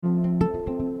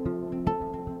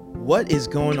What is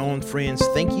going on, friends?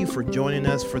 Thank you for joining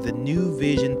us for the New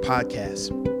Vision podcast.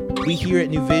 We here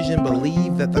at New Vision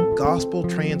believe that the gospel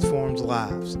transforms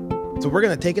lives. So we're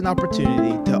going to take an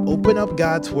opportunity to open up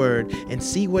God's word and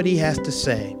see what he has to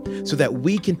say so that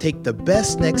we can take the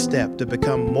best next step to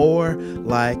become more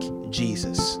like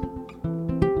Jesus.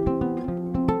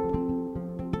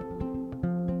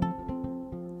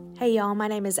 Hey y'all, my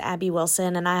name is Abby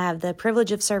Wilson and I have the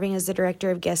privilege of serving as the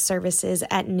Director of Guest Services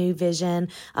at New Vision.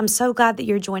 I'm so glad that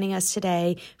you're joining us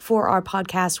today for our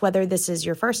podcast, whether this is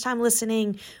your first time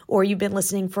listening or you've been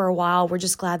listening for a while. We're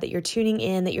just glad that you're tuning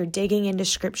in, that you're digging into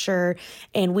scripture,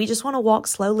 and we just want to walk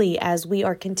slowly as we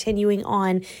are continuing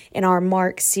on in our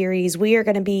Mark series. We are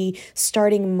going to be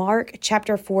starting Mark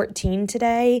chapter 14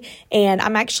 today, and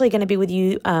I'm actually going to be with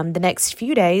you the next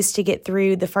few days to get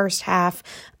through the first half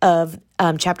of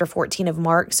chapter 14 of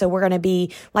Mark. So we're going to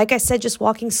be, like I said, just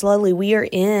walking slowly. We are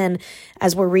in,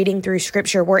 as we're reading through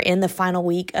scripture, we're in the final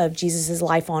week of Jesus's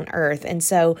life on earth. And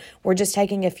so we're just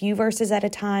taking a few verses at a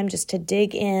time just to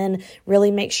dig in,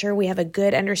 really make sure we have a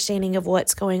good understanding of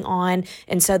what's going on.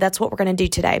 And so that's what we're going to do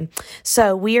today.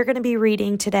 So we are going to be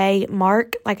reading today,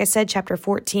 Mark, like I said, chapter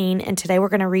 14. And today we're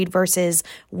going to read verses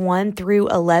 1 through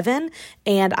 11.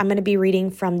 And I'm going to be reading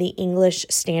from the English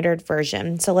Standard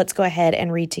Version. So let's go ahead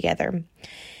and read together.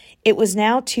 It was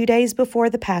now 2 days before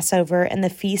the Passover and the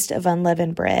Feast of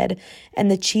Unleavened Bread, and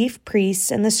the chief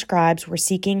priests and the scribes were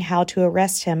seeking how to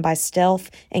arrest him by stealth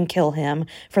and kill him,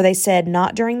 for they said,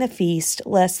 "Not during the feast,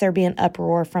 lest there be an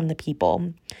uproar from the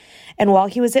people." And while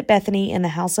he was at Bethany in the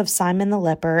house of Simon the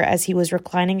leper, as he was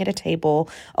reclining at a table,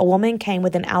 a woman came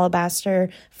with an alabaster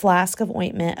flask of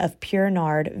ointment of pure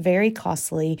nard, very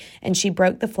costly, and she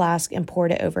broke the flask and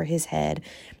poured it over his head.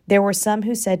 There were some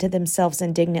who said to themselves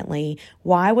indignantly,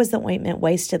 "Why was the ointment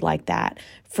wasted like that?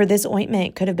 For this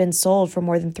ointment could have been sold for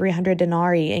more than 300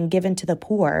 denarii and given to the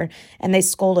poor." And they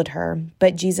scolded her.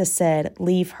 But Jesus said,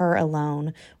 "Leave her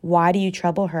alone. Why do you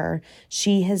trouble her?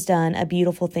 She has done a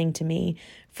beautiful thing to me.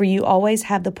 For you always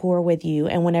have the poor with you,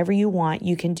 and whenever you want,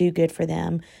 you can do good for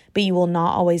them, but you will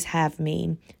not always have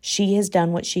me. She has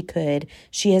done what she could.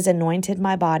 She has anointed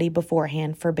my body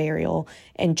beforehand for burial.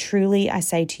 And truly I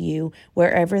say to you,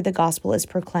 wherever the gospel is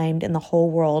proclaimed in the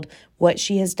whole world, what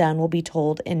she has done will be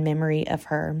told in memory of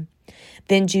her."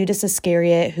 Then Judas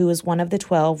Iscariot, who was one of the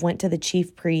 12, went to the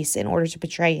chief priests in order to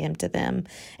betray him to them.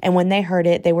 And when they heard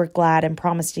it, they were glad and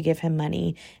promised to give him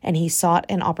money, and he sought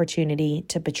an opportunity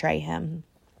to betray him.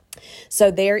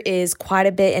 So there is quite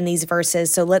a bit in these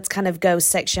verses. So let's kind of go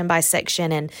section by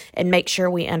section and make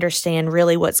sure we understand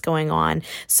really what's going on.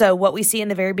 So what we see in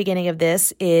the very beginning of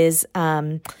this is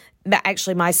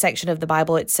actually my section of the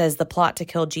Bible. It says the plot to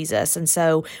kill Jesus. And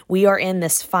so we are in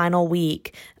this final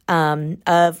week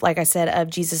of, like I said, of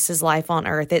Jesus's life on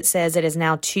earth. It says it is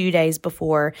now 2 days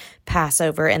before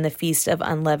Passover and the Feast of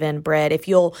Unleavened Bread. If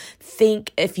you'll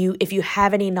think, if you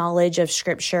have any knowledge of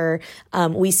scripture,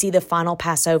 we see the final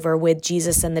Passover with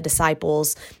Jesus and the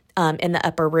disciples in the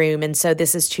upper room. And so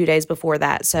this is 2 days before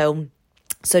that. So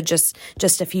just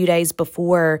a few days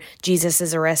before Jesus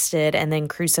is arrested and then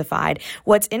crucified.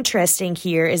 What's interesting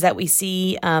here is that we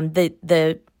see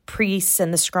the priests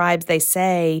and the scribes, they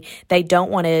say they don't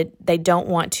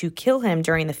want to kill him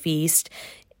during the feast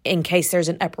in case there's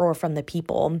an uproar from the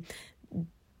people.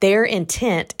 Their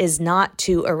intent is not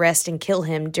to arrest and kill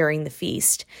him during the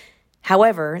feast.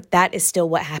 However, that is still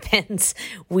what happens.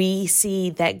 We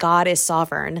see that God is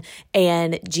sovereign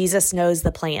and Jesus knows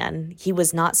the plan. He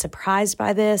was not surprised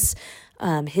by this.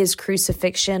 His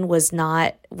crucifixion was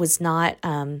not.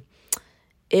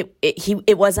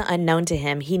 It wasn't unknown to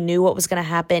him. He knew what was going to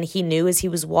happen. He knew as he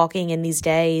was walking in these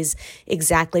days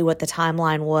exactly what the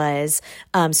timeline was.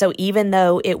 So even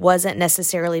though it wasn't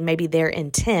necessarily maybe their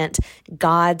intent,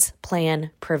 God's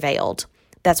plan prevailed.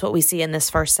 That's what we see in this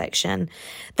first section.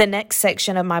 The next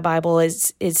section of my Bible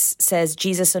says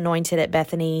Jesus anointed at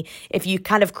Bethany. If you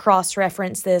kind of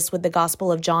cross-reference this with the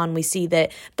Gospel of John, we see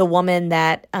that the woman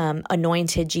that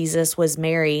anointed Jesus was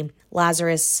Mary,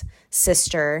 Lazarus'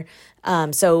 sister.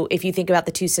 So if you think about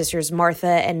the two sisters, Martha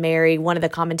and Mary, one of the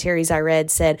commentaries I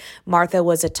read said Martha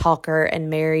was a talker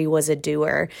and Mary was a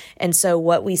doer. And so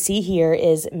what we see here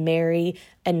is Mary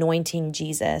anointing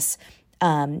Jesus.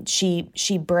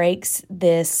 She breaks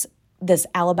this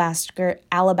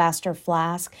alabaster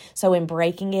flask. So in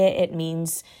breaking it, it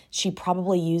means she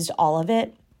probably used all of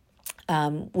it,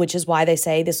 which is why they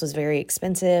say this was very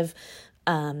expensive.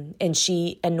 And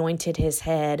she anointed his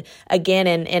head. Again,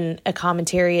 in a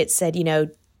commentary, it said,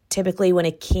 typically when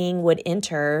a king would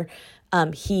enter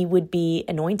he would be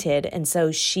anointed. And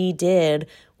so she did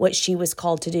what she was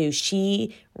called to do.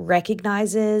 She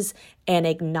recognizes and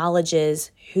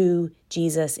acknowledges who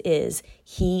Jesus is.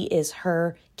 He is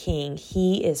her king.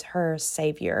 He is her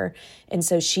savior. And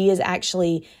so she is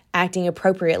actually acting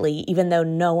appropriately, even though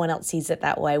no one else sees it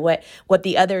that way. What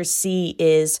the others see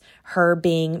is her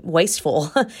being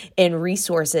wasteful in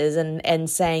resources and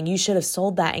saying, you should have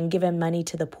sold that and given money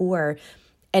to the poor.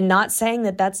 And not saying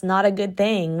that that's not a good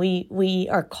thing. We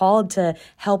are called to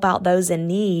help out those in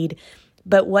need.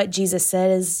 But what Jesus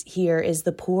says here is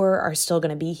the poor are still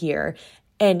going to be here.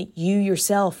 And you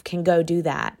yourself can go do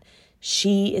that.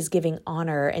 She is giving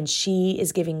honor and she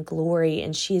is giving glory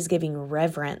and she is giving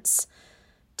reverence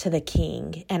to the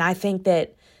King. And I think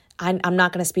that I'm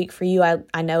not going to speak for you.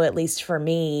 I know at least for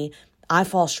me, I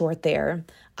fall short there.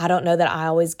 I don't know that I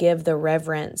always give the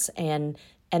reverence and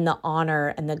the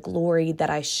honor and the glory that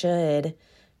I should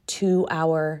to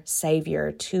our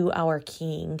Savior, to our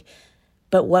King.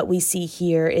 But what we see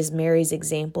here is Mary's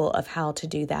example of how to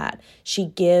do that. She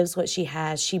gives what she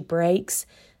has. She breaks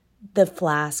the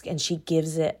flask and she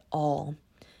gives it all.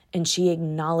 And she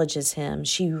acknowledges him.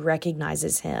 She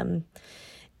recognizes him.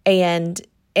 And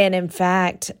in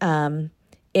fact, in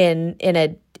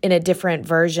a different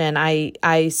version,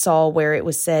 I saw where it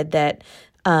was said that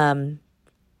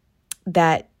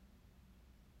that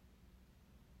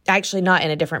actually not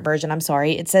in a different version. I'm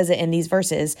sorry. It says it in these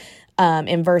verses.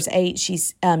 In verse 8,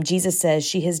 Jesus says,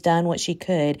 she has done what she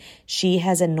could. She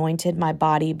has anointed my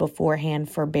body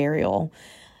beforehand for burial.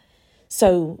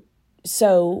 So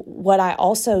what I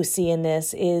also see in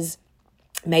this is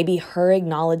maybe her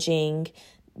acknowledging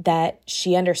that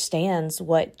she understands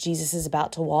what Jesus is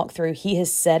about to walk through. He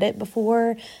has said it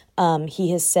before.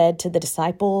 He has said to the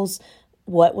disciples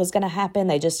what was going to happen.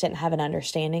 They just didn't have an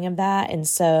understanding of that. And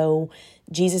so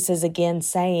Jesus is again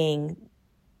saying,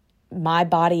 my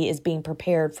body is being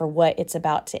prepared for what it's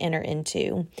about to enter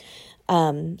into.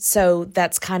 So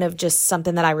that's kind of just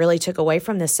something that I really took away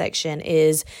from this section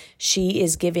is she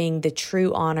is giving the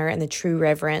true honor and the true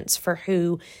reverence for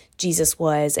who Jesus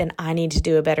was. And I need to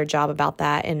do a better job about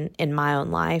that in my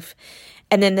own life.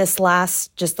 And then the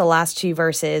last two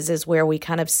verses is where we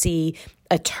kind of see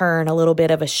a turn, a little bit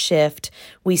of a shift.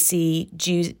 We see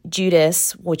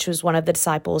Judas, which was one of the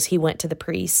disciples, he went to the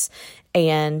priests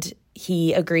and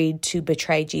he agreed to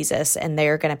betray Jesus, and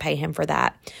they're going to pay him for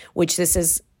that, which this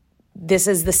is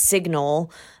the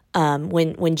signal.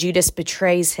 When Judas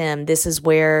betrays him, this is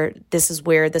where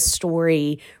the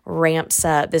story ramps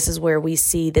up. This is where we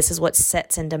see, this is what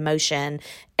sets into motion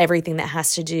everything that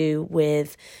has to do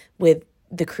with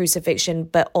the crucifixion,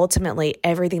 but ultimately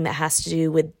everything that has to do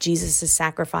with Jesus'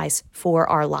 sacrifice for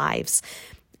our lives.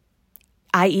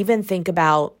 I even think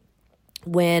about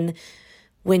when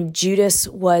Judas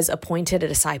was appointed a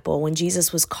disciple, when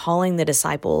Jesus was calling the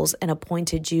disciples and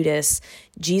appointed Judas,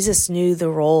 Jesus knew the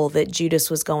role that Judas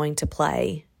was going to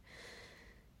play.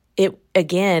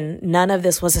 None of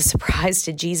this was a surprise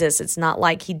to Jesus. It's not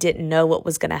like he didn't know what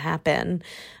was going to happen.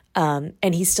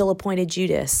 And he still appointed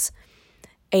Judas.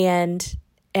 And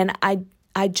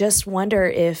I just wonder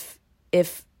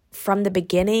if from the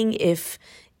beginning, if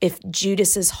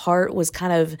Judas's heart was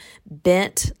kind of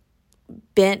bent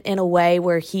in a way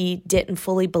where he didn't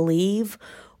fully believe,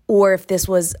 or if this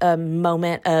was a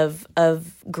moment of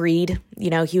greed,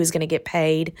 he was going to get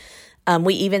paid.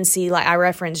 We even see, like I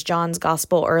referenced John's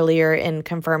gospel earlier in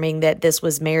confirming that this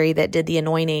was Mary that did the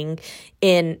anointing.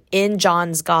 In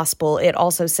John's gospel, it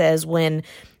also says when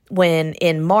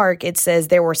in Mark, it says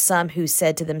there were some who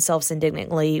said to themselves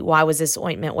indignantly, why was this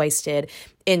ointment wasted?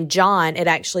 In John, it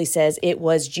actually says it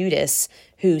was Judas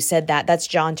who said that. That's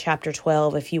John chapter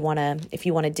 12, if you want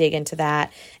to dig into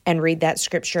that and read that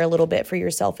scripture a little bit for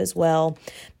yourself as well.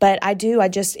 But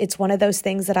it's one of those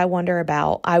things that I wonder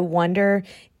about. I wonder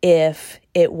if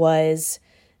it was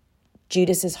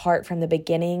Judas's heart from the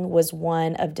beginning was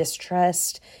one of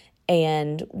distrust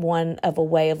and one of a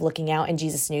way of looking out, and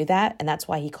Jesus knew that, and that's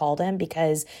why he called him,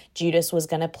 because Judas was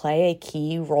going to play a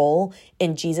key role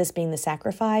in Jesus being the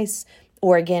sacrifice.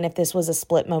 Or again, if this was a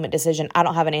split moment decision, I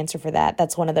don't have an answer for that.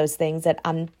 That's one of those things that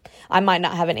I might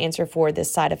not have an answer for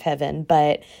this side of heaven,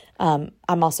 but I'm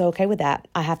also okay with that.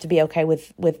 I have to be okay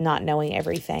with not knowing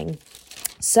everything.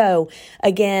 So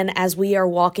again, as we are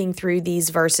walking through these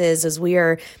verses, as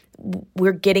we're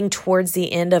getting towards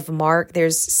the end of Mark.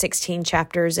 There's 16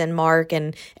 chapters in Mark,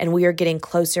 and we are getting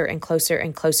closer and closer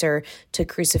and closer to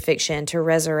crucifixion, to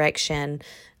resurrection.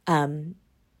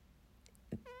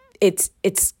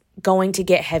 It's going to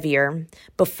get heavier.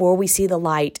 Before we see the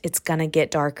light, it's going to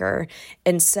get darker.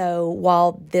 And so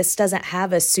while this doesn't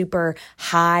have a super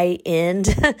high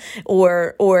end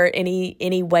or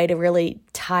any way to really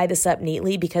tie this up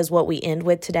neatly, because what we end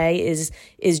with today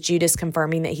is Judas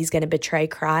confirming that he's going to betray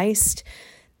Christ,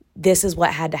 this is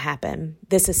what had to happen.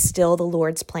 This is still the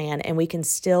Lord's plan, and we can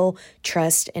still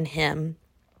trust in him.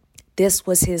 This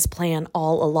was his plan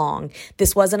all along.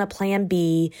 This wasn't a plan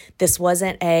B. This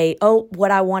wasn't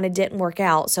what I wanted didn't work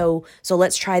out, so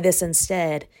let's try this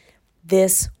instead.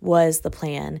 This was the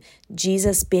plan.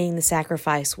 Jesus being the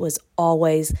sacrifice was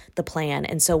always the plan,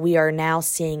 and so we are now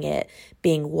seeing it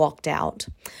being walked out.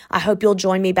 I hope you'll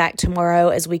join me back tomorrow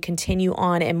as we continue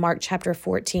on in Mark chapter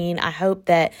 14. I hope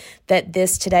that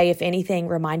this today, if anything,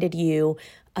 reminded you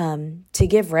to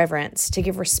give reverence, to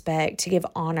give respect, to give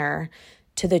honor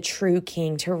to the true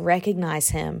King, to recognize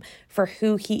him for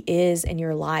who he is in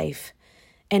your life.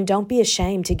 And don't be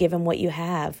ashamed to give him what you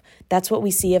have. That's what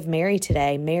we see of Mary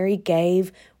today. Mary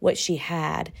gave what she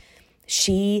had.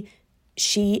 She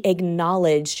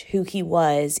acknowledged who he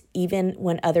was even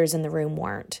when others in the room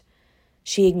weren't.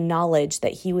 She acknowledged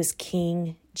that he was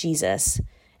King Jesus.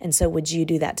 And so would you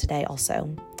do that today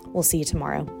also? We'll see you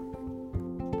tomorrow.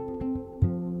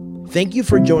 Thank you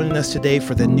for joining us today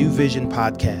for the New Vision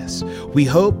podcast. We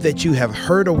hope that you have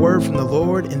heard a word from the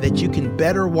Lord and that you can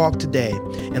better walk today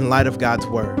in light of God's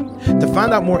word. To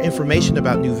find out more information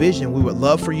about New Vision, we would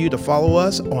love for you to follow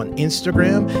us on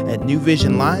Instagram at New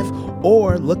Vision Life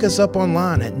or look us up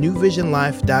online at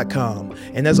newvisionlife.com.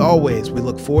 And as always, we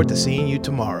look forward to seeing you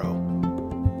tomorrow.